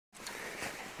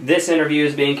This interview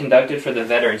is being conducted for the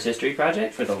Veterans History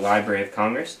Project for the Library of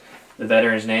Congress. The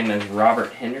veteran's name is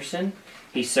Robert Henderson.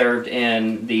 He served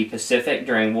in the Pacific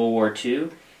during World War II.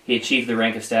 He achieved the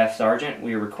rank of Staff Sergeant.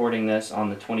 We are recording this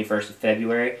on the 21st of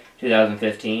February,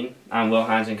 2015. I'm Will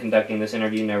Hines and conducting this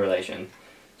interview, no relation.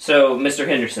 So, Mr.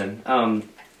 Henderson,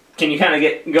 can you kind of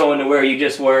get going to where you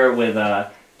just were with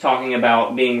talking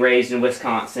about being raised in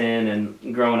Wisconsin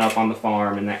and growing up on the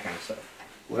farm and that kind of stuff?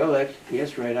 Well,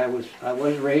 yes, right. I was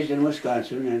raised in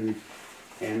Wisconsin,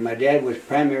 and my dad was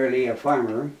primarily a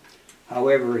farmer.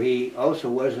 However, he also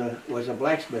was a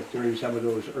blacksmith during some of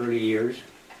those early years.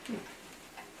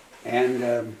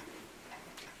 And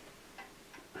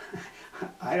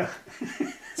I don't.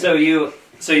 So you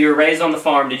were raised on the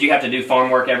farm. Did you have to do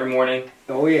farm work every morning?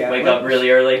 Oh yeah. Wake up really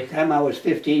early. The time I was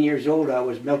 15 years old, I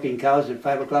was milking cows at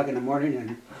 5 o'clock in the morning.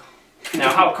 And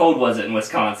now, how cold was it in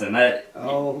Wisconsin?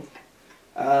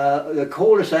 The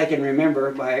coldest I can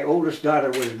remember, my oldest daughter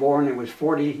was born, it was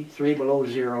 43 below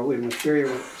zero in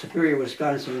Superior,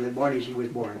 Wisconsin, the morning she was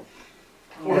born.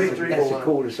 43 That's the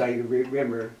coldest I can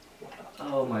remember.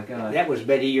 Oh my God. That was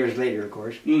many years later, of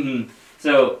course. Mm-hmm.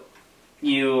 So, did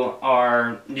you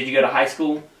go to high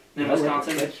school in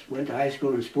Wisconsin? Went to high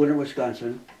school in Spooner,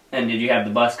 Wisconsin. And did you have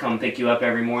the bus come pick you up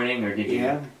every morning, or did you?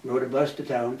 Yeah, rode a bus to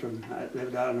town I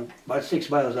lived about 6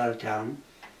 miles out of town.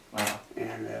 Wow.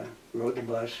 And rode the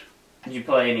bus. Did you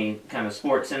play any kind of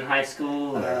sports in high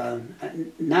school? I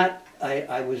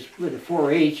was with the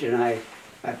 4-H, and I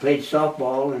played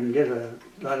softball and did a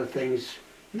lot of things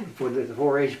for the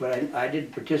 4-H, but I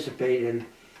didn't participate in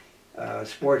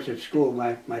sports at school.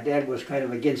 My dad was kind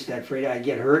of against that, afraid I'd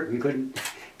get hurt and couldn't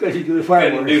do the farm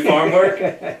work. Couldn't do farm work?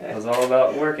 It was all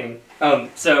about working.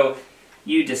 So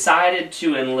you decided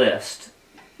to enlist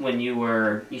when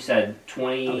you said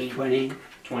 20? I was 20.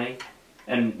 20?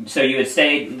 And so you had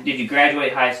stayed, did you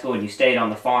graduate high school and you stayed on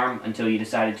the farm until you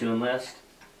decided to enlist?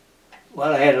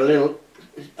 Well, I had a little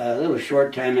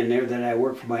short time in there. Then I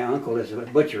worked for my uncle as a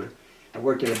butcher. I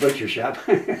worked at a butcher shop.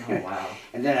 Oh, wow.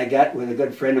 And then I got with a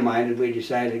good friend of mine, and we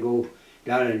decided to go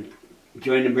down and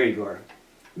join the Marine Corps.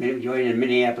 Join in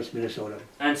Minneapolis, Minnesota.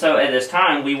 And so at this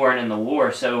time, we weren't in the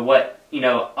war. So what, a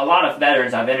lot of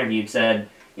veterans I've interviewed said,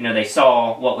 they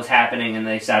saw what was happening and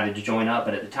they decided to join up.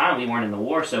 But at the time, we weren't in the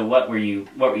war. So what were you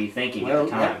thinking at the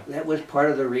time? That was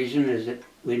part of the reason, is that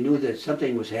we knew that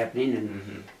something was happening,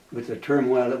 and with the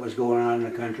turmoil that was going on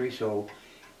in the country, so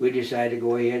we decided to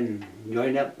go in and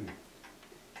join up.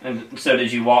 And so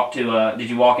did you walk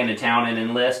into town and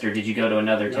enlist, or did you go to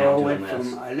another town to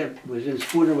enlist? I was in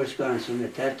Spooner, Wisconsin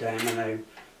at that time, and I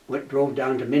drove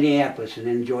down to Minneapolis and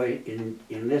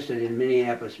enlisted in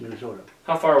Minneapolis, Minnesota.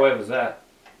 How far away was that?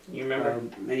 You remember?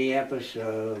 Minneapolis,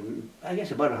 I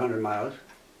guess about 100 miles.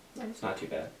 That's not too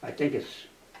bad. I think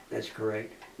that's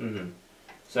correct. Mm-hmm.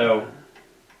 So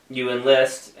you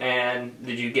enlist, and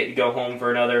did you get to go home for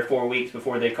another 4 weeks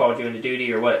before they called you into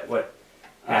duty, or what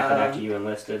happened after you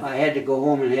enlisted? I had to go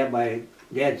home and have my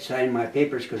dad sign my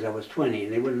papers because I was 20,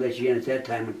 and they wouldn't let you in at that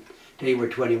time until you were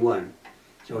 21.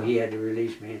 So he had to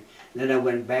release me. And then I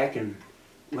went back and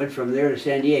went from there to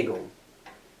San Diego,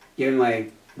 giving my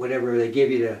whatever they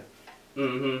give you, the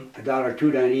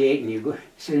 $1.298, and you go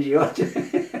send you out.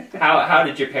 How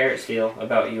did your parents feel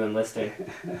about you enlisting?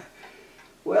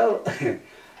 Well,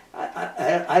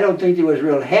 I don't think they was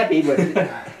real happy, but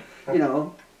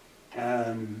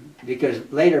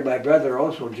because later my brother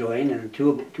also joined, and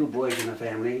two boys in the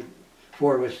family,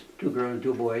 4 of us, 2 girls and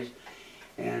 2 boys,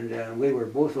 and we were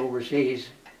both overseas.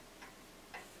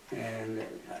 And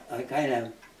I kind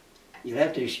of, you'll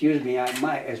have to excuse me. I'm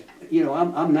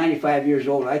 95 years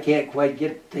old. I can't quite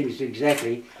get things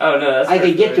exactly. Oh no, that's I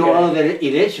can get to all of it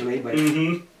eventually, but.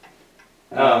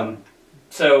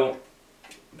 So,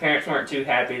 parents weren't too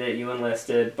happy that you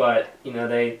enlisted, but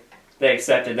they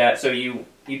accepted that. So you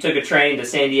took a train to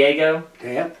San Diego.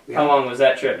 Yep. How long was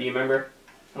that trip? Do you remember?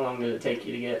 How long did it take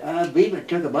you to get? I believe it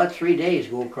took about 3 days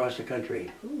to go across the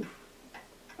country. Ooh.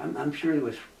 I'm sure it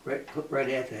was right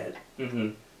at that.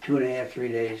 2.5, 3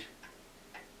 days.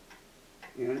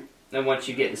 Yeah. And once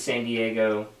you get to San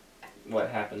Diego, what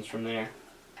happens from there?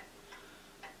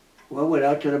 Well, went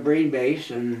out to the Marine base,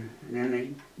 and then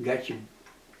they got you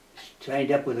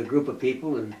signed up with a group of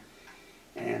people,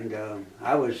 and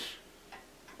I was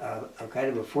a kind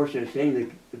of a fortunate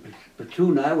thing. The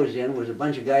platoon I was in was a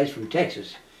bunch of guys from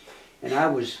Texas, and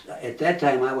at that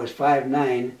time I was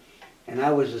 5'9", and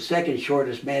I was the second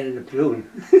shortest man in the platoon.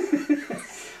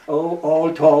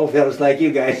 all tall fellas like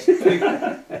you guys.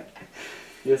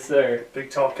 Yes, sir. Big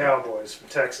tall cowboys from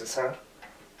Texas, huh?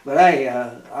 But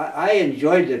I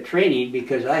enjoyed the training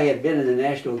because I had been in the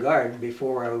National Guard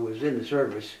before I was in the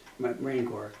service, Marine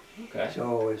Corps. Okay.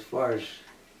 So as far as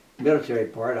military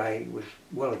part, I was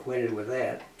well acquainted with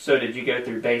that. So did you go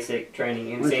through basic training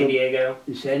in San Diego?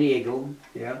 In San Diego,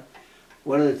 yeah.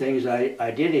 One of the things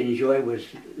I did enjoy was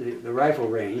the rifle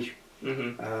range.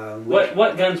 Mm-hmm.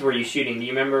 What guns were you shooting? Do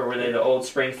you remember? Were they the old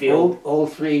Springfield?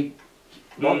 Old three,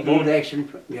 bolt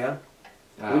action, yeah.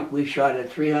 Wow. We shot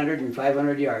at 300 and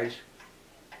 500 yards.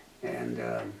 And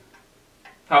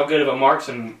how good of a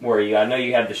marksman were you? I know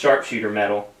you had the sharpshooter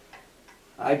medal.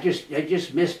 I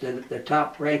just missed the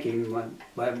top ranking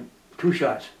by 2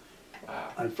 shots.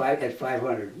 Wow. At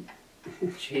 500.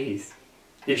 Jeez.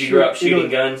 Did you grow up shooting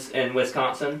guns in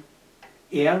Wisconsin?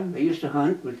 Yeah, I used to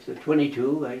hunt with the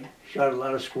 .22. I shot a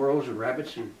lot of squirrels and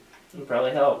rabbits and It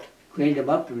probably helped. Cleaned them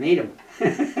up and ate them.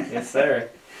 Yes, sir.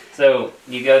 So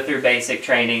you go through basic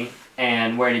training,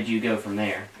 and where did you go from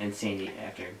there in Sandy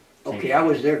after? Okay, I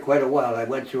was there quite a while. I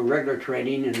went through regular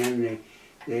training, and then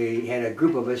they had a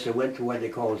group of us that went to what they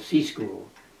called C School.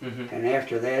 Mm-hmm. And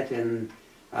after that, then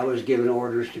I was given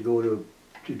orders to go to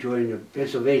join the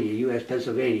Pennsylvania, U.S.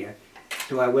 Pennsylvania.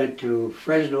 So I went to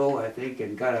Fresno, I think,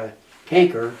 and got a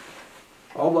tanker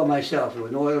all by myself. There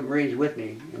was no other Marines with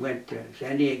me. I went to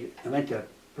San Diego. I went to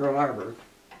Pearl Harbor.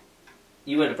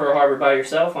 You went to Pearl Harbor by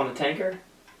yourself on a tanker?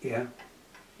 Yeah.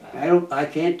 Wow. I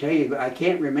can't tell you. I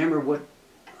can't remember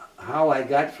how I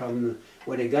got from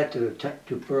when I got to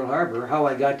Pearl Harbor. How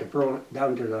I got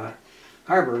down to the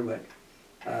harbor, but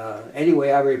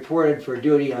anyway, I reported for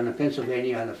duty on the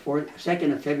Pennsylvania on the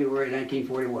 2nd of February,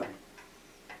 1941.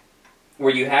 Were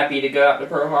you happy to go out to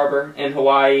Pearl Harbor in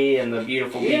Hawaii and the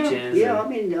beautiful beaches? Yeah, I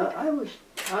mean, I was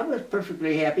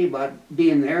perfectly happy about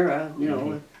being there. You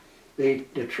know, the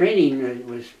training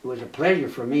was a pleasure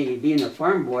for me. Being a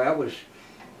farm boy, I was,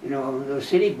 you know, those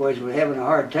city boys were having a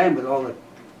hard time with all the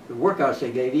workouts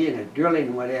they gave you and the drilling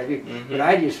and what have you. But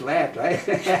I just laughed. I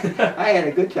had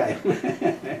a good time.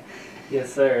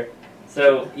 Yes, sir.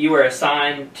 So you were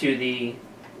assigned to the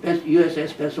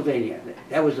USS Pennsylvania.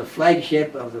 That was the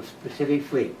flagship of the Pacific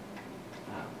Fleet.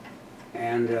 Wow.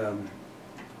 And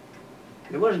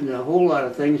there wasn't a whole lot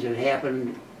of things that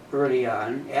happened early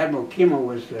on. Admiral Kimmel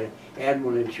was the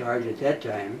admiral in charge at that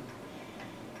time.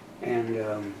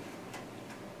 And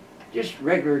just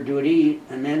regular duty.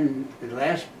 And then the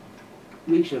last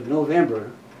weeks of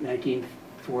November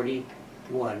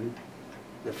 1941,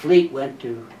 the fleet went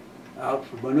out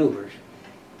for maneuvers.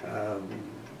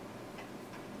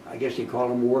 I guess they call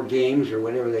them war games or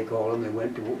whatever they call them. They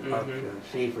went out to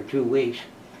sea for 2 weeks,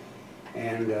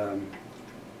 and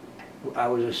I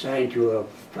was assigned to a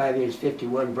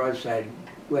 5.51 broadside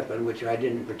weapon, which I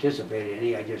didn't participate in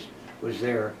any. I just was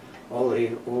there. All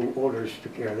the orders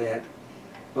took care of that.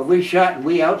 But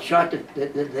we outshot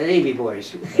the Navy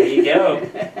boys. There you go.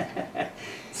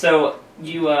 So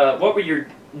you, what were your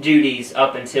duties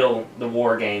up until the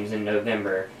war games in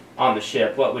November on the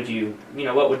ship? What would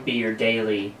what would be your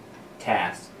daily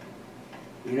task?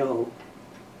 You know,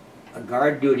 a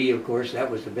guard duty, of course, that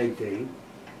was the big thing.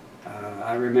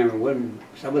 I remember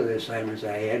some of the assignments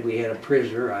I had, we had a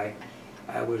prisoner.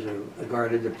 I was a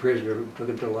guarded the prisoner, took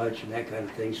him to lunch and that kind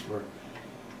of things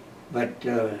but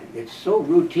it's so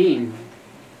routine,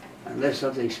 unless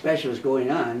something special is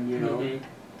going on, you know.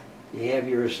 You have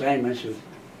your assignments of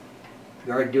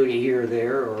guard duty here or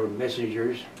there, or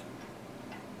messengers.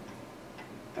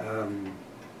 But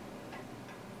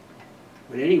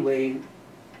anyway,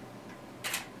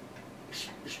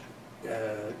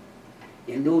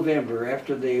 in November,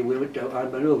 after we went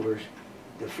on maneuvers,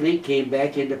 the fleet came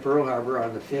back into Pearl Harbor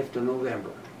on the 5th of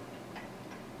November.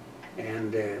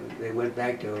 And they went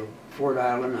back to Fort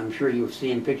Island. I'm sure you've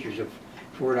seen pictures of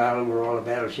Fort Island where all the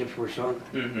battleships were sunk.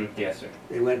 Yes, sir.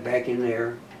 They went back in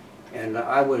there. And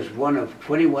I was one of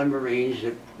 21 Marines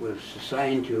that was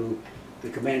assigned to the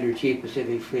Commander-in-Chief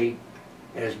Pacific Fleet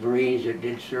as Marines that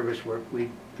did service work,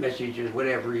 messages,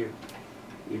 whatever you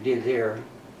did there.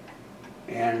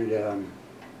 And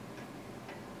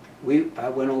I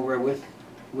went over with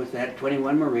that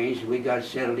 21 Marines. We got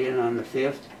settled in on the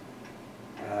 5th.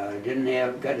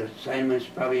 Got assignments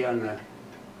probably on the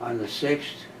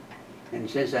 6th. And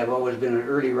since I've always been an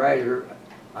early riser,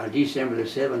 on December the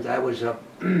 7th, I was up,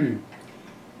 and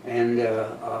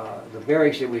the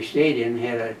barracks that we stayed in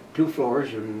had 2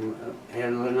 floors and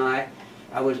had a lanai.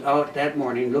 I was out that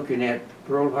morning looking at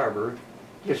Pearl Harbor,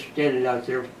 just standing out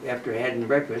there after having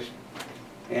breakfast,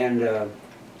 and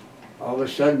all of a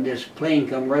sudden this plane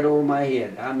come right over my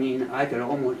head. I mean, I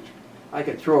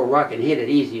could throw a rock and hit it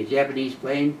easy, a Japanese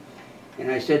plane. And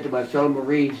I said to my fellow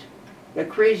Marines, the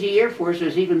crazy Air Force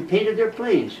has even painted their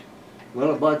planes.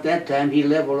 Well, about that time, he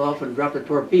leveled off and dropped a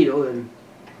torpedo, and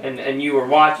And you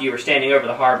were you were standing over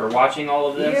the harbor watching all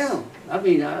of this? yeah, I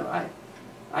mean,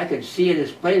 I could see it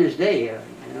as plain as day,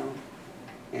 you know.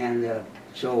 And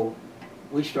so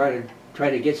we started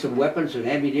trying to get some weapons and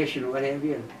ammunition and what have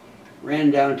you, and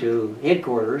ran down to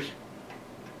headquarters.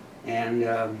 And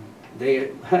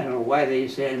they, I don't know why they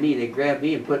sent me, they grabbed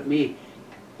me and put me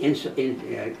in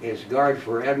as guard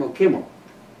for Admiral Kimmel.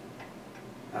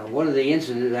 One of the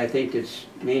incidents I think that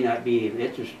may not be of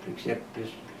interest, except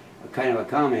just a kind of a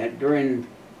comment, during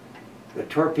the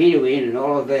torpedoing and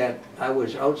all of that, I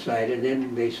was outside, and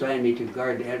then they signed me to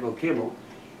guard Admiral Kimmel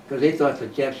because they thought the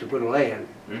Japs were going to land.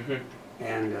 Mm-hmm.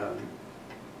 And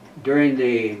during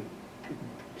the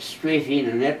strafing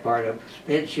and that part, a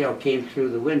spent shell came through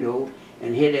the window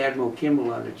and hit Admiral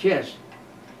Kimmel on the chest.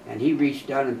 And he reached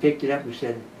down and picked it up and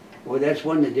said, "Well, that's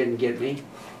one that didn't get me."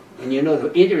 And you know,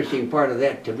 the interesting part of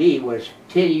that to me was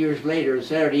 10 years later, the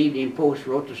Saturday Evening Post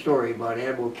wrote the story about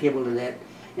Admiral Kimmel and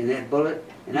that bullet,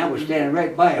 and I was standing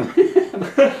right by him.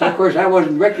 Of course, I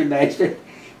wasn't recognized it,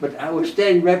 but I was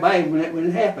standing right by him when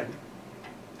it happened.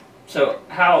 So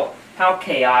how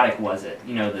chaotic was it?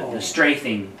 You know, the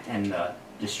strafing and the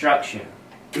destruction.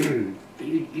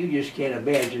 You just can't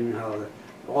imagine how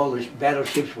all the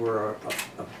battleships were,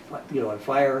 you know, on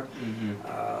fire.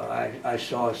 Mm-hmm. I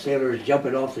saw sailors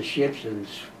jumping off the ships and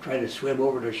trying to swim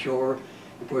over to shore.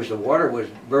 Of course, the water was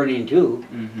burning too.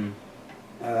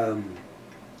 Mm-hmm.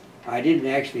 I didn't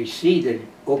actually see the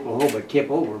Oklahoma tip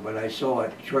over, but I saw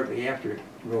it shortly after it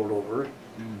rolled over.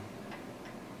 Mm.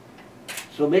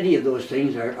 So many of those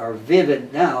things are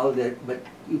vivid now, but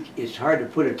it's hard to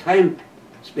put a time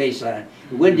space on it.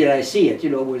 When did I see it? You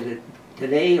know, was it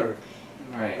today or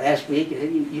last week?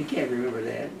 You can't remember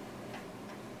that.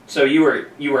 So you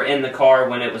were in the car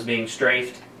when it was being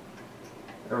strafed,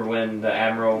 or when the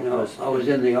Admiral was? I was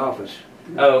in the office.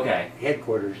 Oh, okay.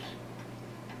 Headquarters.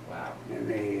 Wow. And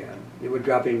they were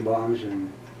dropping bombs,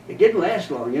 and it didn't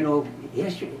last long. You know,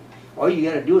 history. All you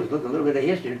got to do is look a little bit of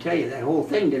history to tell you that whole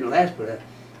thing didn't last but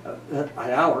an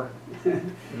hour.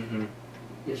 Mm-hmm.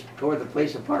 Just tore the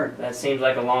place apart. That seems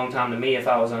like a long time to me if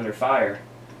I was under fire.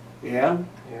 Yeah?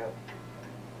 Yeah.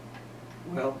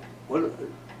 Well,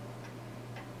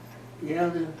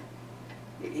 yeah,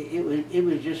 it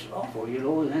was just awful, you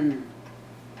know, and then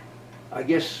I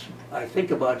guess I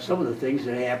think about some of the things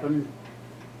that happened.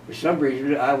 For some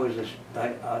reason, I was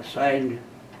assigned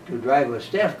to drive a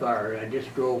staff car. I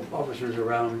just drove officers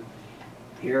around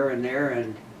here and there,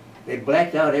 and they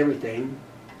blacked out everything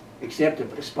except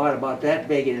a spot about that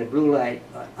big in a blue light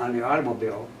on the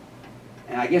automobile.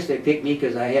 And I guess they picked me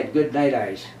because I had good night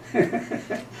eyes.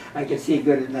 I could see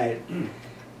good at night.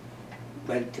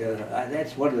 But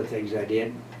that's one of the things I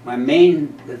did. My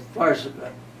main, as far as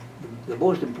the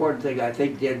most important thing I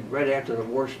think did right after the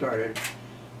war started,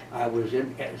 I was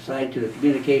assigned to the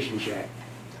communication shack.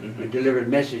 Mm-hmm. And delivered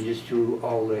messages to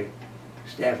all the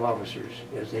staff officers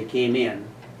as they came in.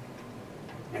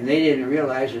 And they didn't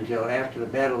realize until after the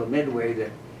Battle of Midway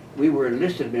that we were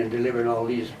enlisted men delivering all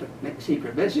these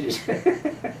secret messages. I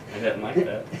didn't like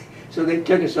that. So they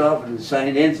took us off and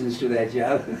signed ensigns to that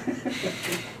job.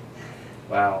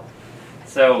 Wow.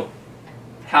 So,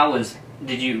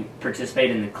 did you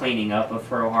participate in the cleaning up of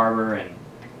Pearl Harbor and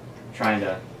trying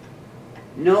to?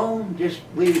 No, just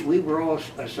we were all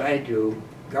assigned to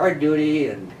guard duty,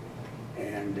 and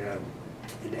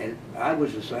I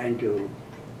was assigned to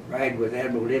ride with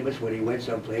Admiral Nimitz when he went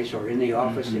someplace, or in the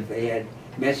office. Mm-hmm. If they had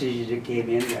messages that came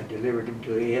in, I delivered them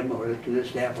to him or to the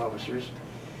staff officers.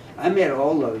 I met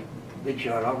all the big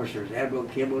shot officers, Admiral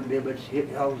Kimmel, Nimitz,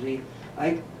 Halsey.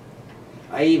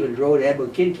 I even rode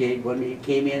Admiral Kincaid when he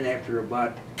came in after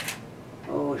about,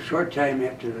 a short time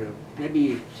after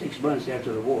maybe 6 months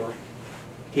after the war.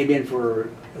 Came in for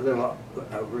a little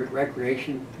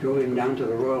recreation, drove him down to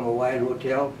the Royal Hawaiian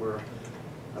Hotel for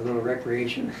a little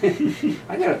recreation.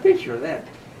 I got a picture of that.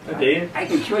 Oh, do you? I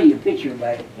can show you a picture of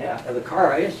the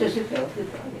car. It's just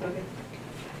okay.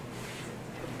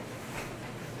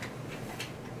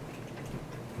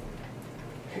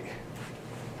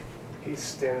 He's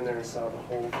standing there and saw the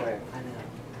whole thing. I know.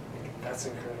 That's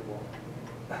incredible.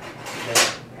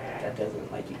 That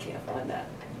doesn't, like, you can't find that.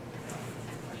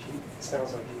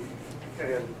 Sounds like you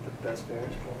had the best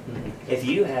vantage point. Mm-hmm. If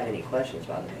you have any questions,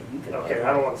 by the way, you can. Okay,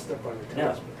 I don't want to step on your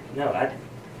toes. No.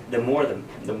 The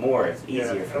more it's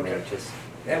easier for me. Just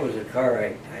that was a car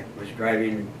I was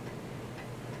driving.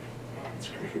 That's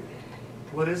great.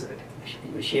 What is it?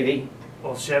 It was Chevy.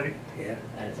 Oh, Chevy. Yeah,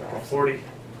 that's like awesome. a 40.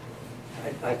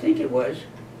 I think it was.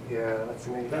 Yeah, that's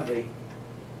neat. Probably.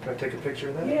 Can I take a picture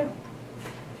of that? Yeah.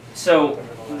 So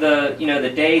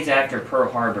the days after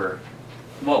Pearl Harbor,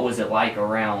 what was it like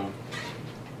around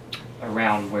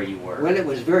where you were? Well, it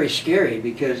was very scary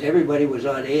because everybody was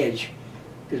on edge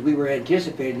because we were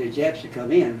anticipating the Japs to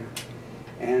come in,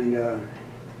 and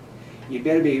you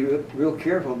better be real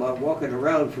careful about walking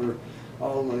around for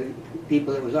all the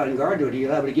people that was on guard duty.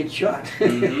 You're liable to get shot.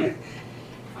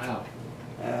 Mm-hmm. Wow.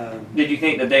 Did you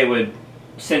think that they would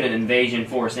send an invasion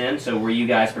force in? So were you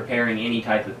guys preparing any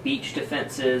type of beach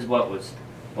defenses? What was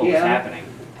happening?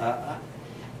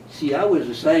 See, I was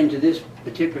assigned to this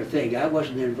particular thing. I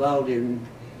wasn't involved in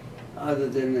other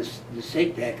than the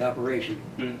sink pack operation.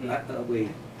 Mm-hmm.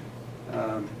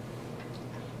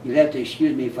 You'd have to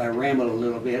excuse me if I ramble a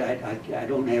little bit. I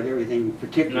don't have everything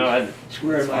particularly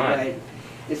square in my mind.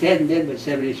 It hadn't been but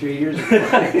 73 years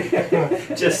ago.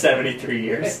 Just 73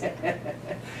 years.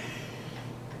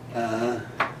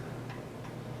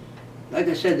 Like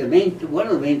I said, one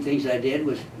of the main things I did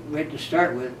was, right to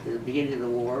start with, at the beginning of the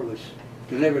war, was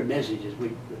delivered messages.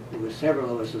 There were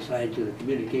several of us assigned to the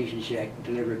communication shack,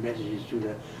 delivered messages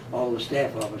to all the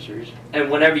staff officers. And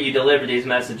whenever you delivered these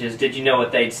messages, did you know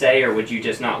what they'd say, or would you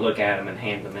just not look at them and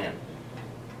hand them in?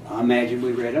 I imagine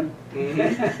we read them.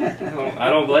 Mm-hmm. I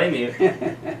don't blame you.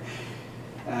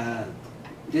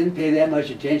 Didn't pay that much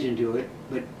attention to it,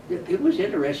 but it was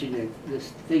interesting, the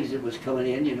things that was coming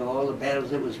in, you know, all the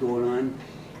battles that was going on,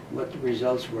 what the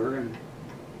results were, and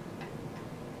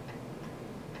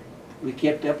we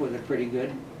kept up with it pretty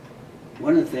good.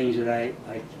 One of the things that I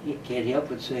can't help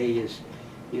but say is,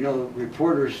 you know,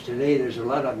 reporters today, there's a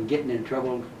lot of them getting in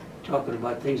trouble talking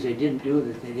about things they didn't do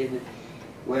that they didn't.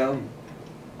 Well,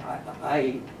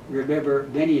 I remember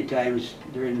many times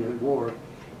during the war,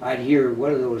 I'd hear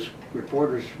one of those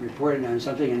reporters reporting on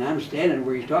something, and I'm standing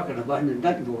where he's talking about, and there's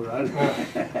nothing going on.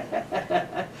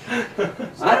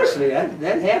 Honestly,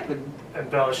 that happened.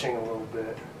 Embellishing a little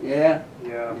bit. Yeah.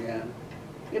 Yeah. Yeah.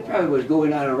 It probably was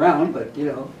going on around, but you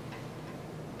know.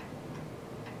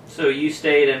 So you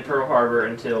stayed in Pearl Harbor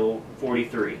until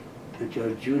 43?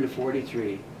 Until June of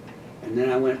 43. And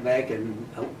then I went back, and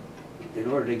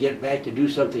in order to get back to do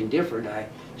something different, I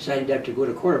signed up to go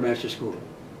to quartermaster school.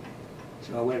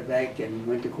 So I went back and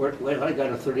went to well, I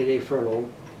got a 30-day furlough,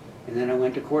 and then I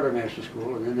went to quartermaster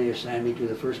school, and then they assigned me to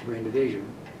the 1st Marine Division.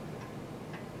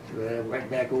 So then I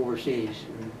went back overseas,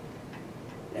 and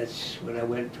that's when I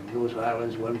went from those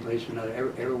islands, one place to another,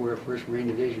 everywhere 1st Marine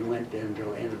Division went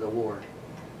until the end of the war.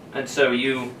 And so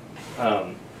you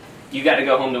got to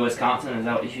go home to Wisconsin, is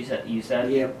that what you said?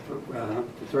 Yeah, for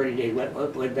 30 days.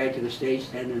 Went back to the States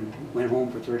then and went home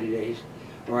for 30 days.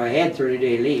 Or I had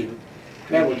 30-day leave.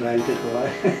 Travel time took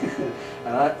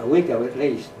a week of it at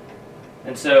least.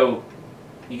 And so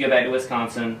you go back to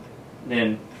Wisconsin,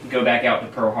 then go back out to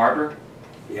Pearl Harbor?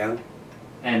 Yeah.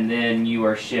 And then you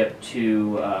are shipped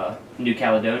to New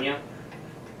Caledonia?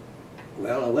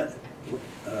 Well, I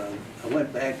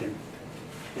went back and,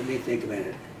 let me think a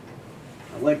minute.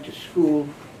 I went to school.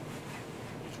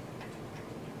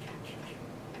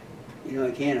 You know,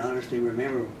 I can't honestly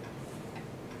remember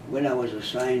when I was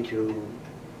assigned to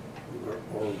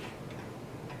or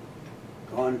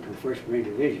gone to 1st Marine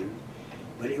Division,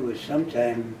 but it was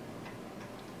sometime,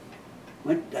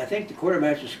 I think the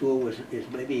quartermaster school is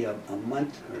maybe a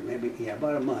month, or maybe, yeah,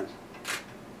 about a month.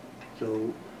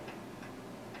 So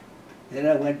then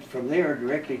I went from there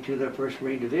directly to the 1st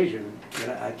Marine Division, but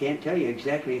I can't tell you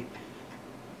exactly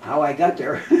how I got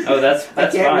there. Oh, that's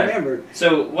I can't fine. remember.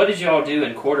 So what did y'all do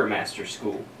in quartermaster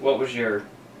school? What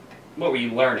were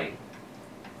you learning?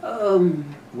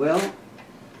 Well,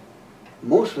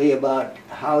 mostly about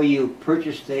how you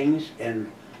purchase things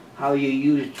and how you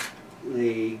use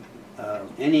the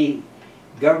any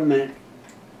government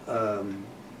what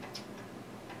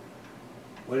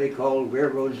are they called,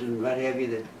 railroads and what have you,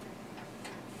 that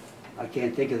I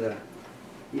can't think of the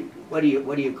what do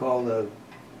you call the,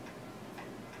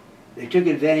 they took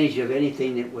advantage of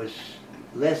anything that was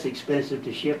less expensive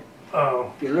to ship.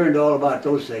 Oh. You learned all about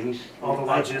those things. All the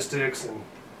logistics and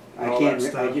all I that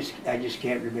stuff. I just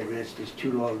can't remember. That's just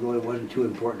too long ago. It wasn't too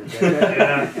important.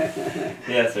 Yeah.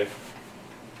 Yes, sir.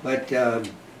 But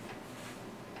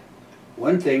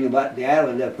one thing about the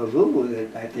island of Pavuvu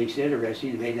that I think is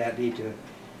interesting, it may not be to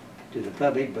the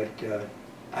public, but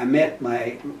I met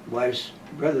my wife's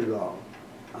brother-in-law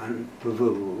on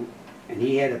Pavuvu, and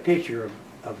he had a picture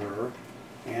of her,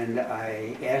 and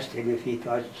I asked him if he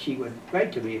thought she would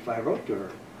write to me if I wrote to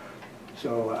her.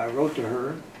 So I wrote to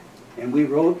her, and we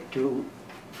wrote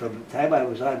from the time I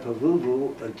was on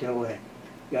Pavuvu until I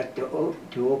got to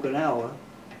Okinawa,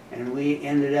 and we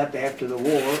ended up after the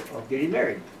war of getting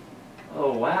married.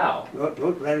 Oh, wow.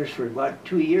 Wrote letters for about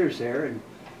 2 years there,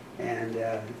 and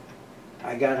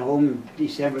I got home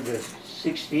December the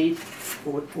 16th,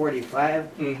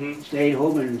 45. Mm-hmm. Stayed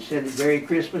home and said Merry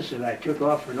Christmas, and I took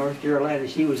off for North Carolina.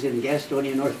 She was in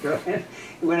Gastonia, North Carolina.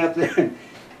 Went up there and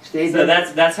stayed So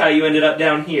there. that's how you ended up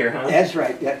down here, huh? That's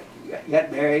right.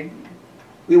 Got married.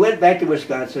 We went back to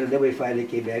Wisconsin, and then we finally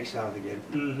came back south again.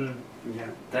 Mm-hmm. Yeah.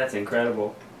 That's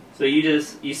incredible. So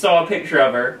you saw a picture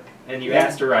of her, and you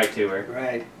asked to write to her.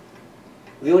 Right.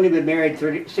 We only been married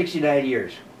 69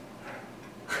 years.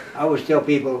 I always tell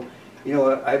people, you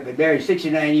know, I've been married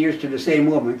 69 years to the same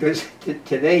woman, because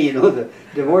today, you know, the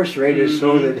divorce rate is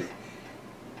so that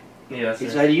Yes,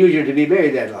 it's unusual to be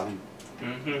married that long.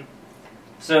 Mm-hmm.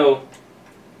 So,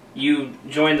 you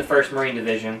joined the 1st Marine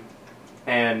Division,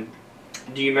 and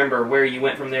do you remember where you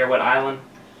went from there, what island?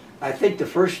 I think the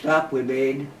first stop we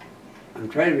made, I'm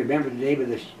trying to remember the name of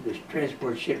this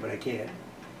transport ship, but I can't.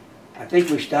 I think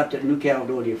we stopped at New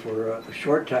Caledonia for a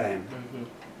short time,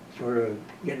 sort of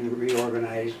getting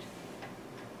reorganized.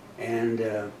 And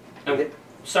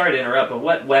sorry to interrupt, but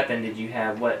what weapon did you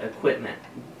have? What equipment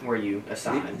were you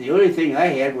assigned? the only thing I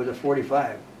had was a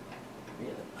 45.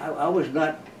 I was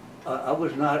not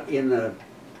in the,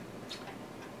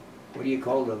 what do you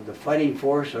call the fighting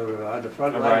force or the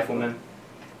front line. A rifleman.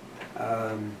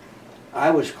 I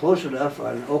was close enough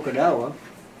on Okinawa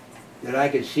that I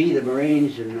could see the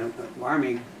Marines and the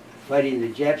Army fighting the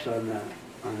Japs on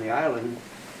the island.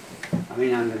 I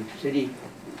mean, on the city.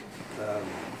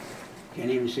 Can't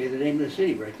even say the name of the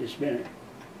city right this minute.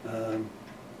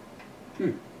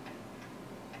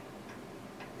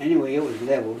 Anyway, it was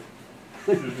leveled.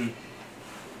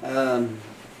 Then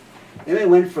we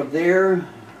went from there,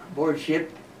 aboard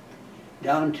ship,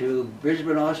 down to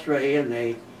Brisbane, Australia, and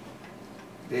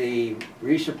they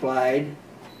resupplied.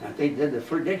 I think then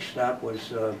the next stop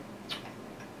was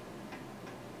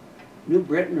New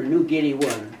Britain or New Guinea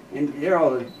 1. And they're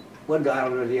all one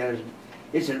island or the other.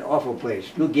 It's an awful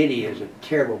place. New Guinea is a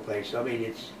terrible place. I mean,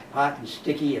 it's hot and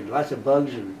sticky and lots of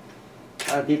bugs, and a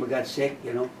lot of people got sick,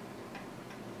 you know.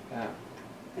 Yeah.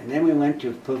 And then we went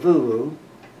to Pavuvu,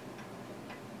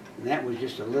 and that was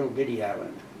just a little bitty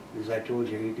island. As I told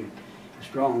you, a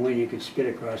strong wind, you could spit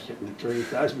across it in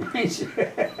 30,000 miles.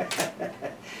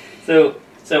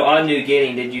 So on New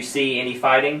Guinea, did you see any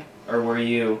fighting, or were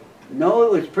you? No,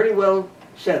 it was pretty well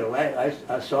settled.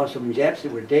 I saw some Japs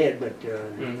that were dead, but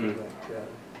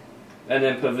And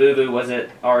then Pavuvu, was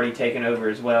it already taken over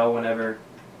as well whenever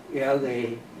yeah,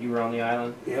 you were on the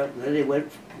island? yeah, then they went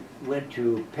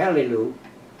to Palilu.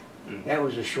 That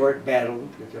was a short battle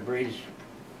that the Marines,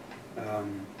 a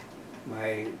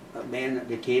man that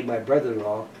became my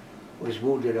brother-in-law was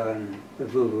wounded on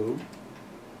Pavuvu.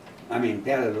 I mean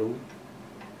Palilu.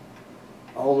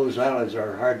 All those islands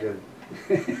are hard to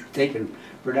think and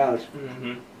pronounce.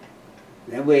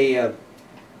 Then we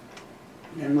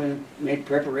made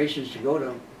preparations to go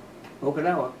to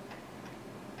Okinawa.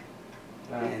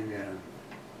 And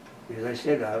as I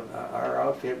said, our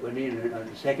outfit went in on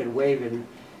the second wave, and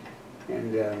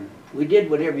we did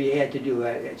whatever you had to do.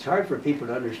 It's hard for people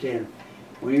to understand.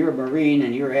 When you're a Marine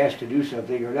and you're asked to do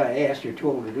something, or not asked, you're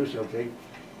told to do something.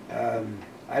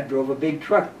 I drove a big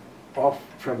truck off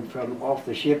from off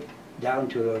the ship down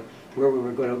to where we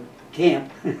were going to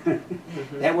camp.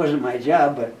 That wasn't my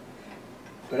job,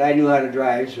 but I knew how to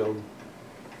drive, so.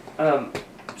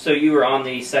 So you were on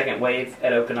the second wave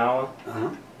at Okinawa,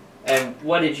 and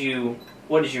what did you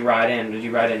ride in? Did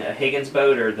you ride in a Higgins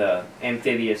boat or the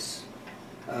amphibious?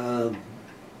 You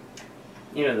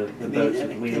know, the boats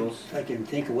with wheels. I can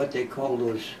think of what they call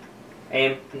those.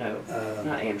 No,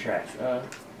 not Amtrak.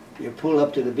 You pull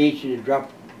up to the beach and you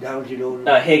drop down, you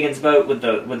know. Higgins boat with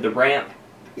the ramp.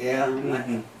 Yeah.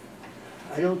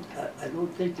 I don't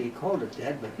think they called it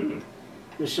that, but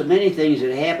there's so many things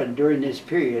that happened during this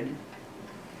period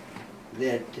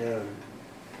that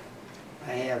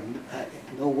I have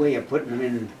no way of putting them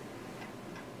in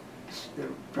the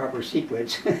proper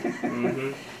sequence. I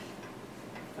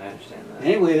understand that.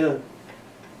 Anyway,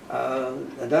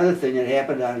 another thing that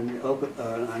happened on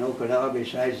Okinawa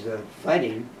besides the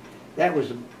fighting, that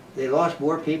was they lost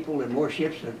more people and more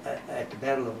ships at the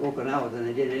Battle of Okinawa than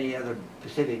they did any other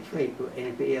Pacific fleet,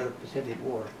 any other Pacific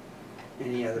War,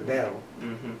 any other battle.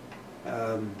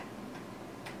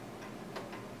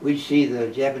 We'd see the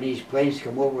Japanese planes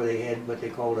come over. They had what they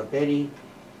called a penny,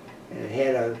 and it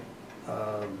had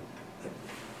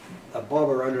a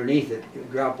bobber underneath it. It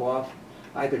would drop off.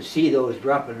 I could see those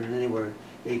dropping, and then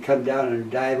they'd come down and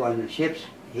dive on the ships,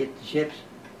 hit the ships.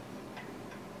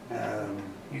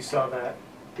 You saw that?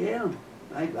 Yeah,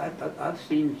 I've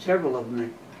seen several of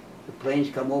them. The planes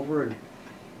come over, and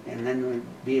then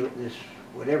be this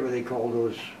whatever they call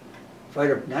those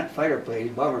not fighter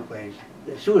planes, bomber planes,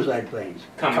 the suicide planes.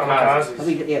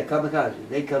 Kamikazes. Yeah, kamikazes.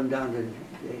 They come down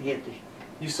to hit the.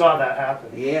 You saw that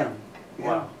happen? Yeah.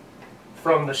 Wow.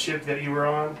 From the ship that you were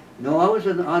on? No, I was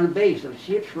on the base. The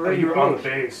ships were. Oh, you were on the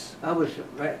base. I was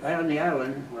right on the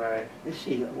island. Right. Let's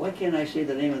see. Why can't I say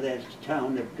the name of that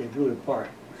town that they blew it apart?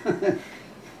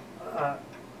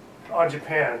 On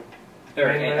Japan. Or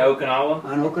in Okinawa?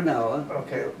 On Okinawa.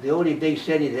 Okay. The only big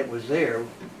city that was there,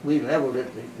 we leveled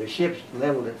it. The ships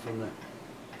leveled it from the.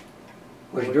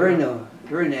 Was during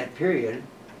that period,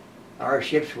 our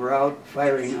ships were out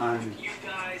firing on.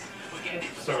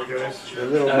 Sorry, guys. The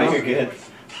little. Oh, you're good.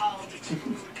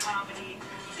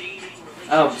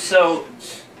 Oh, so.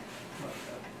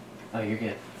 Oh, you're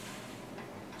good.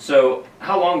 So,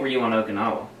 how long were you on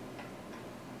Okinawa?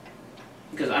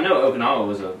 Because I know Okinawa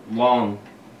was a long,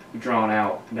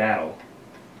 drawn-out battle.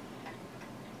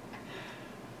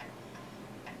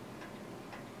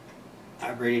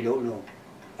 I really don't know.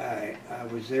 I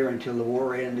was there until the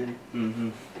war ended.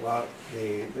 Mm-hmm. Well,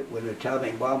 when the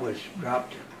atomic bomb was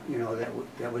dropped, you know, that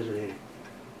was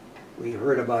we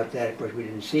heard about that. Of course, we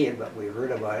didn't see it, but we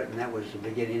heard about it, and that was the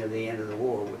beginning of the end of the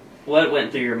war. What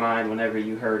went through your mind whenever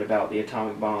you heard about the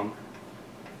atomic bomb?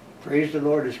 Praise the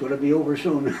Lord, it's going to be over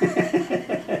soon.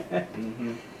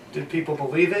 Mm-hmm. Did people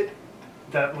believe it?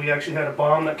 That we actually had a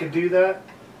bomb that could do that?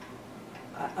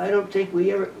 I don't think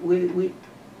we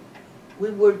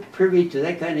weren't privy to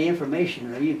that kind of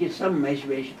information. You get some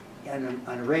information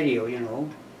on the radio, you know.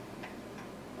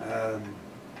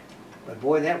 But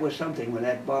boy, that was something when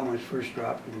that bomb was first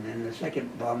dropped, and then the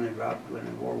second bomb they dropped when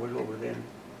the war was over then.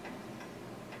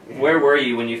 And Where were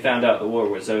you when you found out the war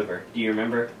was over? Do you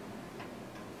remember?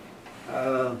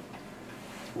 Well,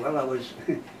 I was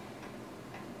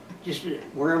just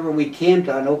wherever we camped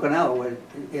on Okinawa,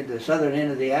 at the southern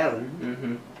end of the island.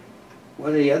 Mm-hmm. One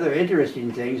of the other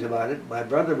interesting things about it, my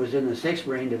brother was in the 6th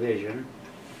Marine Division,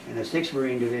 and the 6th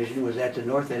Marine Division was at the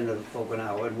north end of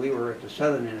Okinawa, and we were at the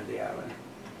southern end of the island.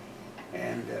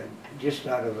 And just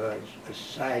out of a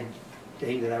side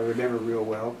thing that I remember real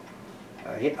well,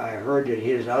 I heard that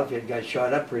his outfit got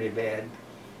shot up pretty bad.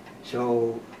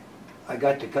 So I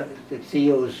got to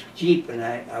Theo's Jeep, and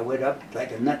I went up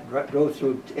like a nut, drove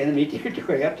through enemy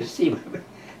territory up to see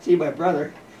my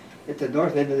brother at the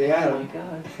north end of the island. Oh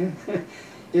my God.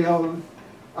 You know,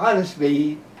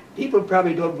 honestly, people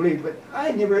probably don't believe, but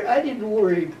I didn't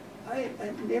worry. I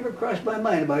never crossed my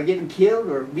mind about getting killed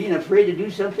or being afraid to do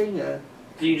something. So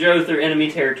you drove through enemy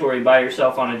territory by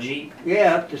yourself on a Jeep?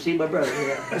 Yeah, up to see my brother,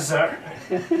 yeah. Is that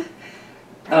right?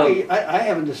 Probably, I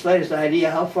haven't the slightest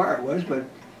idea how far it was, but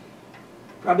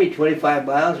probably 25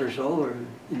 miles or so, or,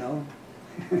 you know.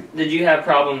 Did you have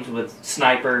problems with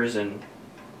snipers and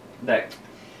that?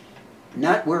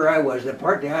 Not where I was. The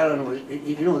part of the island was,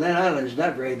 you know, that island is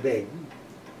not very big.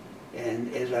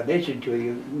 And as I mentioned to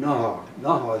you,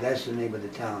 Noho, that's the name of the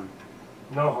town.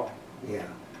 No. Yeah.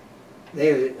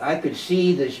 I could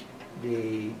see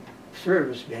the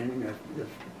servicemen, the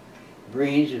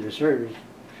Marines and the service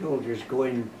soldiers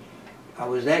going. I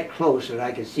was that close that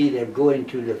I could see them going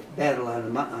to the battle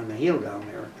on the hill down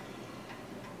there.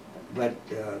 But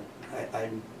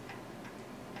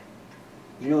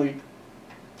you know,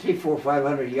 300, 400,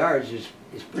 500 yards is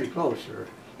pretty close, or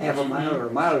half a mile or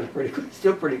a mile is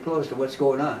still pretty close to what's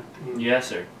going on. Yes,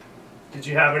 sir. Did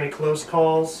you have any close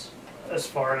calls as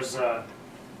far as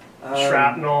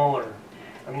shrapnel, or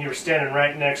I mean, you were standing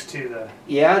right next to the.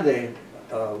 Yeah,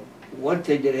 one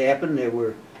thing that happened,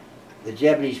 the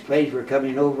Japanese planes were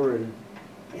coming over,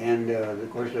 and of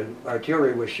course the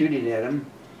artillery was shooting at them,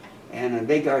 and a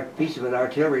big piece of an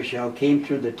artillery shell came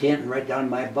through the tent and right down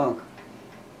my bunk.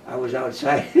 I was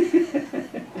outside.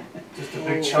 Just a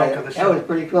big chunk of the shell. That was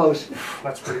pretty close.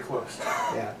 That's pretty close.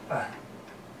 Yeah.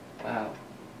 Wow.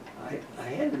 I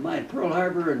had in mind Pearl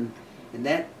Harbor, and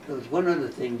that there was one other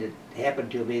thing that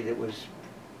happened to me that was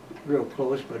real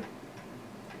close, but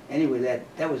anyway,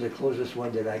 that was the closest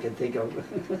one that I can think of.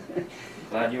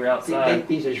 Glad you were outside. Big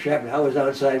piece of shrapnel. I was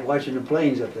outside watching the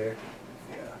planes up there.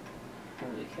 Yeah.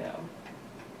 Holy cow.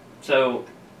 So,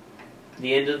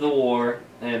 the end of the war,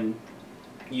 and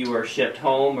you were shipped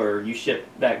home, or you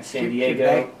shipped back to San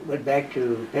Diego? Went back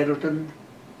to Pendleton.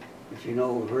 If you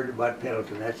know, heard about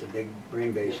Pendleton, that's a big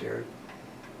Marine base there.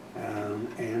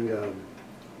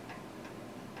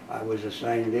 I was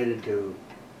assigned then to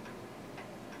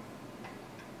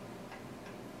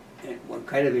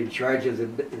kind of in charge of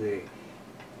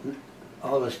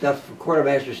all the stuff,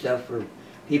 quartermaster stuff for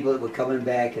people that were coming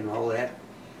back and all that.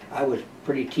 I was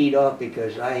pretty teed off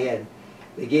because they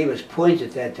gave us points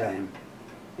at that time,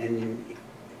 and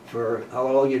for how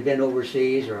long you'd been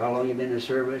overseas or how long you'd been in the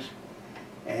service.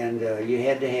 And you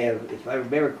had to have, if I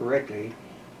remember correctly,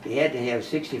 you had to have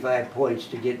 65 points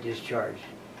to get discharged.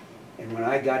 And when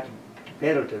I got to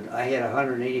Pendleton, I had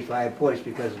 185 points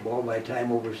because of all my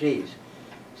time overseas.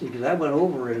 See, because I went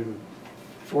over in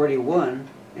 41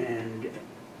 and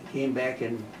came back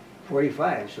in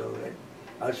 45, so that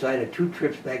outside of 2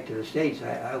 trips back to the States,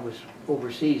 I was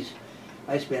overseas.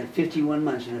 I spent 51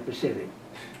 months in the Pacific.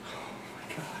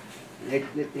 Oh my gosh.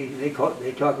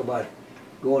 They talk about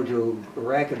going to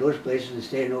Iraq and those places and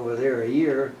staying over there a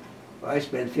year. Well, I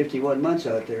spent 51 months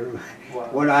out there, Wow.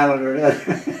 one island or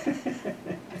another.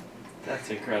 That's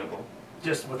incredible.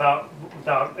 Just without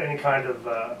any kind of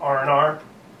R&R,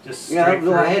 just straight Yeah, no,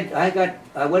 through?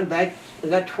 I went back. I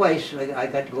got twice. I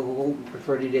got to go home for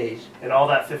 30 days. In all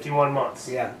that 51 months?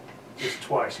 Yeah. Just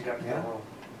twice you got to go Yeah. home.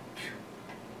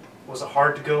 Was it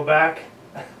hard to go back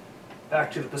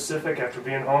to the Pacific after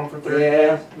being home for 30 Yeah.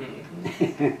 days?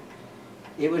 Mm-hmm.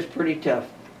 It was pretty tough.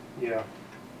 Yeah.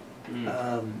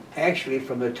 Actually,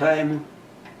 from the time,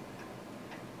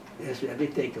 let me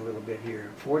think a little bit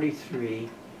here. 43,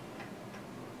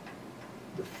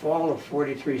 the fall of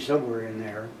 43, somewhere in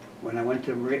there, when I went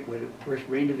to with the 1st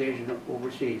Marine Division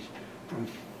overseas, from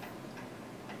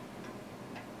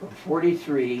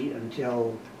 43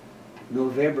 until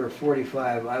November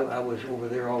 45, I was over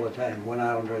there all the time, one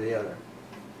island or the other.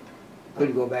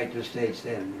 Couldn't go back to the States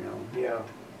then, you know. Yeah.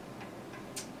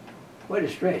 Quite a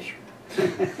stretch.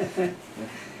 It's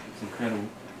incredible.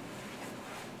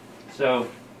 So,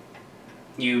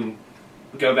 you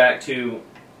go back to,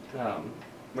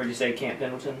 where'd you say, Camp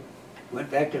Pendleton? Went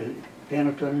back to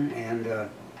Pendleton, and well,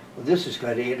 this is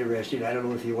kind of interesting. I don't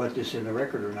know if you want this in the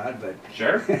record or not, but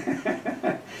Sure.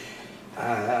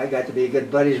 I got to be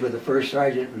good buddies with the 1st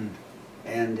Sergeant,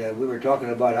 and we were talking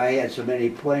about I had so many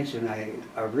points, and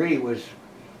I really was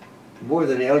more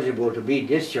than eligible to be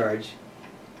discharged.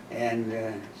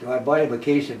 And so I bought him a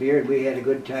case of beer, and we had a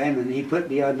good time, and he put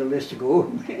me on the list to go.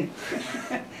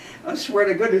 I swear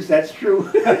to goodness that's true.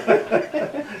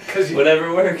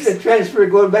 Whatever works. The transfer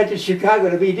going back to Chicago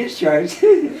to be discharged.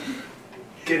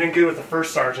 Getting good with the 1st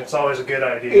Sergeant's always a good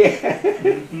idea. Yeah.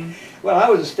 Mm-hmm. Well, I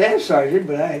was a staff sergeant,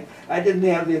 but I didn't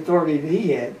have the authority that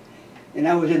he had. And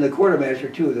I was in the quartermaster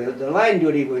too. The line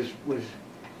duty was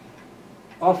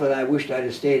often I wished I'd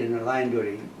have stayed in the line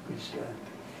duty, because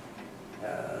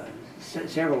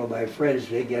several of my friends,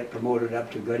 they get promoted up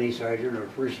to gunny sergeant or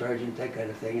 1st sergeant, that kind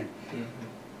of thing, and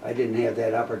I didn't have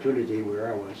that opportunity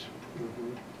where I was.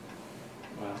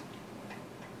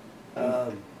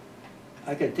 Wow.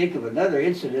 I can think of another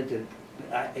incident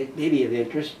that it may be of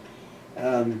interest.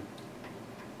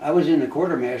 I was in the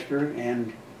quartermaster,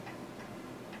 and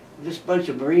this bunch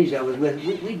of Marines I was with,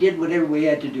 we did whatever we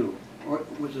had to do. Or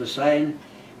it was assigned.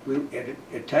 At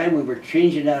a time we were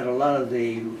changing out a lot of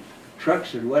the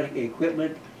trucks and what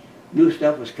equipment, new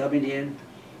stuff was coming in,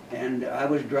 and I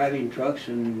was driving trucks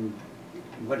and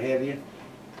what have you,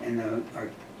 and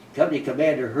our company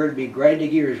commander heard me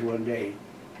grinding gears one day.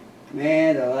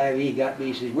 Man alive, he got me.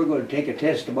 He says, "We're going to take a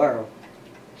test tomorrow."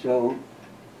 So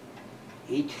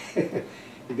we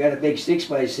got a big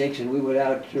 6x6, and we went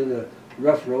out through the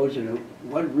rough roads and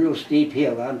one real steep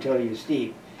hill. I'm telling you,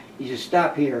 steep. He says,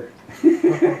 "Stop here."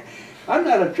 I'm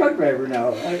not a truck driver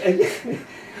now.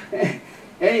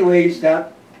 Anyway, he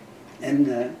stopped,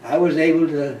 and I was able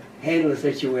to handle the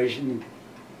situation.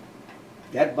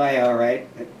 Got by all right.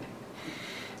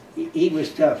 He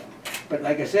was tough. But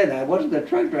like I said, I wasn't a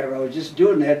truck driver. I was just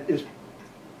doing that just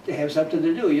to have something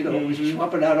to do, you know. I was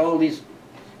swapping out all these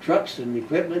trucks and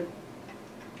equipment.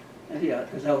 And, yeah,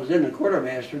 because I was in the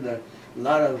quartermaster, a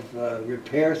lot of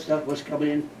repair stuff was coming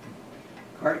in.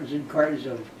 Cartons and cartons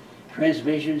of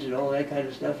transmissions and all that kind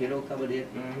of stuff, you know, coming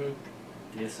in.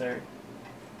 Yes, sir.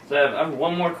 So I have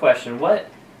one more question. What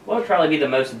would probably be the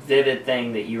most vivid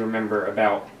thing that you remember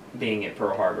about being at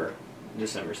Pearl Harbor,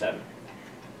 December 7th?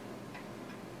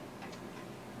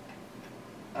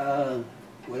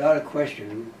 Without a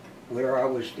question, where I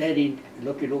was standing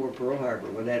looking over Pearl Harbor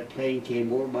when that plane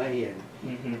came over my head.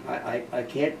 I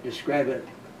can't describe it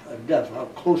enough how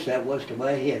close that was to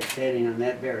my head, standing on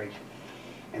that barracks.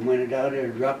 And went down there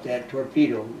and dropped that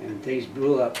torpedo, and things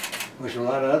blew up. Of course, a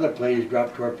lot of other planes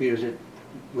dropped torpedoes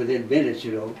within minutes,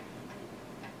 you know.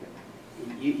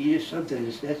 You something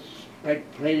that's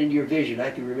right plain in your vision.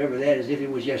 I can remember that as if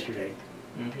it was yesterday.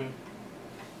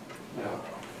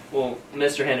 Well,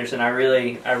 Mr. Henderson, I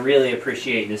really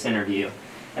appreciate this interview,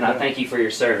 and I thank you for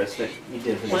your service that you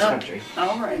did for this country.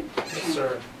 All right. Yes,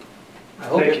 sir.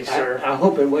 Thank you, sir. I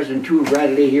hope it wasn't too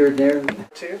rattly here and there.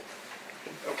 Two?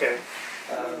 Okay.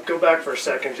 Go back for a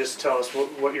second. Just tell us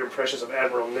what your impressions of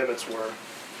Admiral Nimitz were.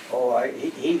 Oh,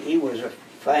 he was a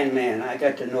fine man. I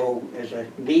got to know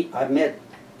I met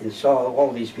and saw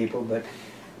all these people, but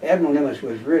Admiral Nimitz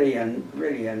was really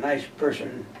a nice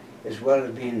person, as well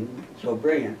as being so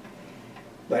brilliant.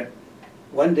 But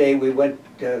one day we went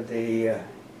to the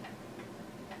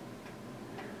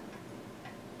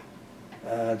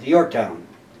Yorktown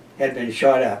had been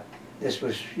shot up. This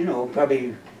was, you know,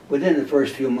 probably within the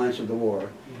first few months of the war,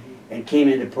 and came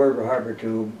into Pearl Harbor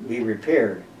to be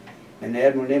repaired. And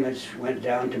Admiral Nimitz went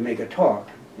down to make a talk,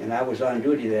 and I was on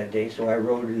duty that day, so I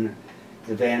rode in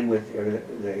the van with, or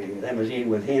the limousine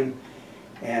with him,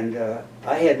 and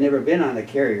I had never been on a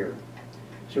carrier.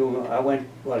 So I went,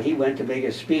 while he went to make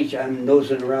a speech, I'm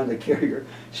nosing around the carrier,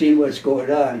 seeing what's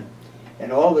going on,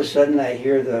 and all of a sudden I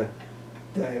hear the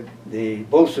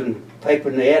boatswain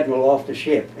piping the admiral off the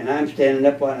ship, and I'm standing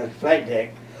up on the flight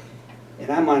deck, and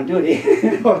I'm on duty.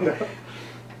 Oh, no.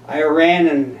 I ran,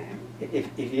 and if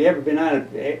you've ever been on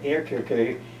an aircraft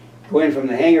carrier, going from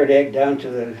the hangar deck down to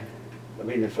the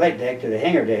flight deck to the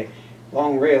hangar deck,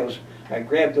 long rails, I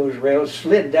grabbed those rails,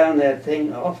 slid down that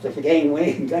thing off the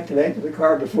gangway, and got to the back of the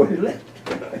car before they left.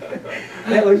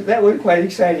 that was quite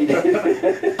exciting.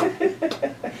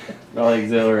 All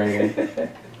exhilarating.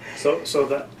 So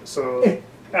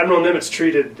Admiral Nimitz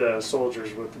treated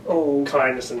soldiers with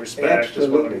kindness and respect. Absolutely.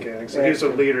 Is what I'm getting. So he was a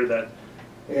leader that.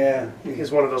 Yeah.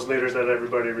 He's one of those leaders that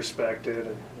everybody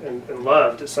respected and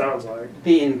loved, it sounds like.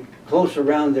 Being close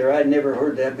around there, I'd never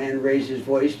heard that man raise his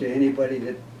voice to anybody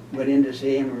that went in to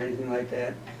see him or anything like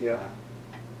that. Yeah.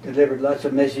 Delivered lots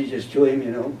of messages to him,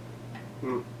 you know.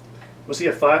 Hmm. Was he he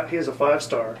was a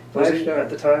 5-star. Was he 5-star. at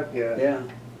the time? Yeah. Yeah.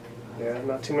 Yeah,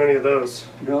 not too many of those.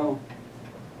 No.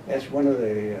 That's one of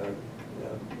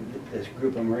this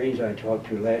group of Marines I talked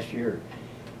to last year.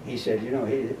 He said, you know,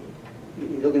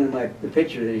 looking at the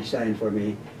picture that he signed for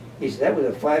me, he said, that was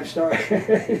a 5-star.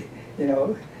 You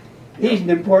know, he's an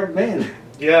important man.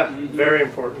 Yeah, very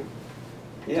important.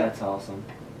 Yeah. That's awesome.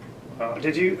 Have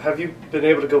you been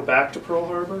able to go back to Pearl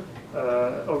Harbor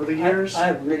over the years?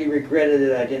 I've really regretted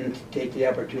that I didn't take the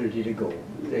opportunity to go.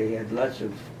 They had lots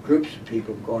of groups of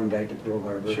people going back to Pearl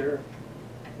Harbor. Sure.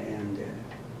 And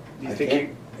I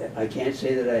I can't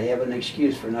say that I have an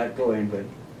excuse for not going, but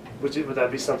would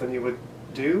that be something you would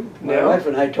do my now? wife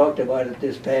and I talked about it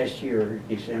this past year,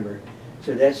 December.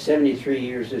 So that's 73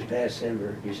 years this past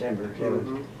December.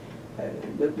 Mm-hmm.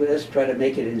 But let's try to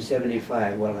make it in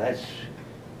 75. Well, that's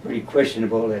pretty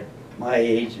questionable at my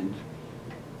age, and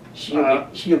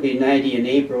she'll be 90 in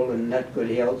April and not good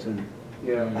health, and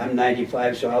Yeah. I'm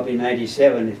 95, so I'll be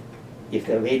 97 if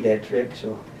they made that trip.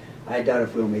 So I doubt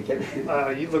if we'll make it.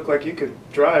 You look like you could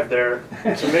drive there.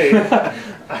 To me,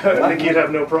 I think you'd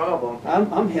have no problem.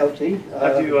 I'm healthy.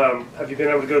 Have you been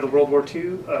able to go to the World War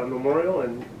II Memorial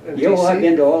in Yeah, well, DC? I've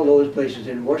been to all those places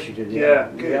in Washington. Yeah,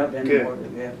 good, Yeah, I've been good.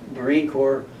 to Marine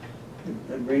Corps,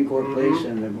 the Marine Corps place,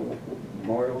 and the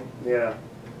memorial. Yeah,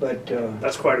 But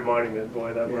that's quite a monument,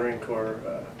 boy. That Yeah. Marine Corps.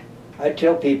 I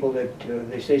tell people that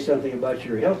they say something about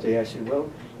you're healthy. I said, well,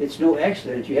 it's no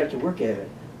accident. You have to work at it.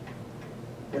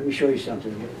 Let me show you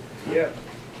something. Yeah.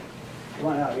 Come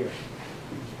on out here.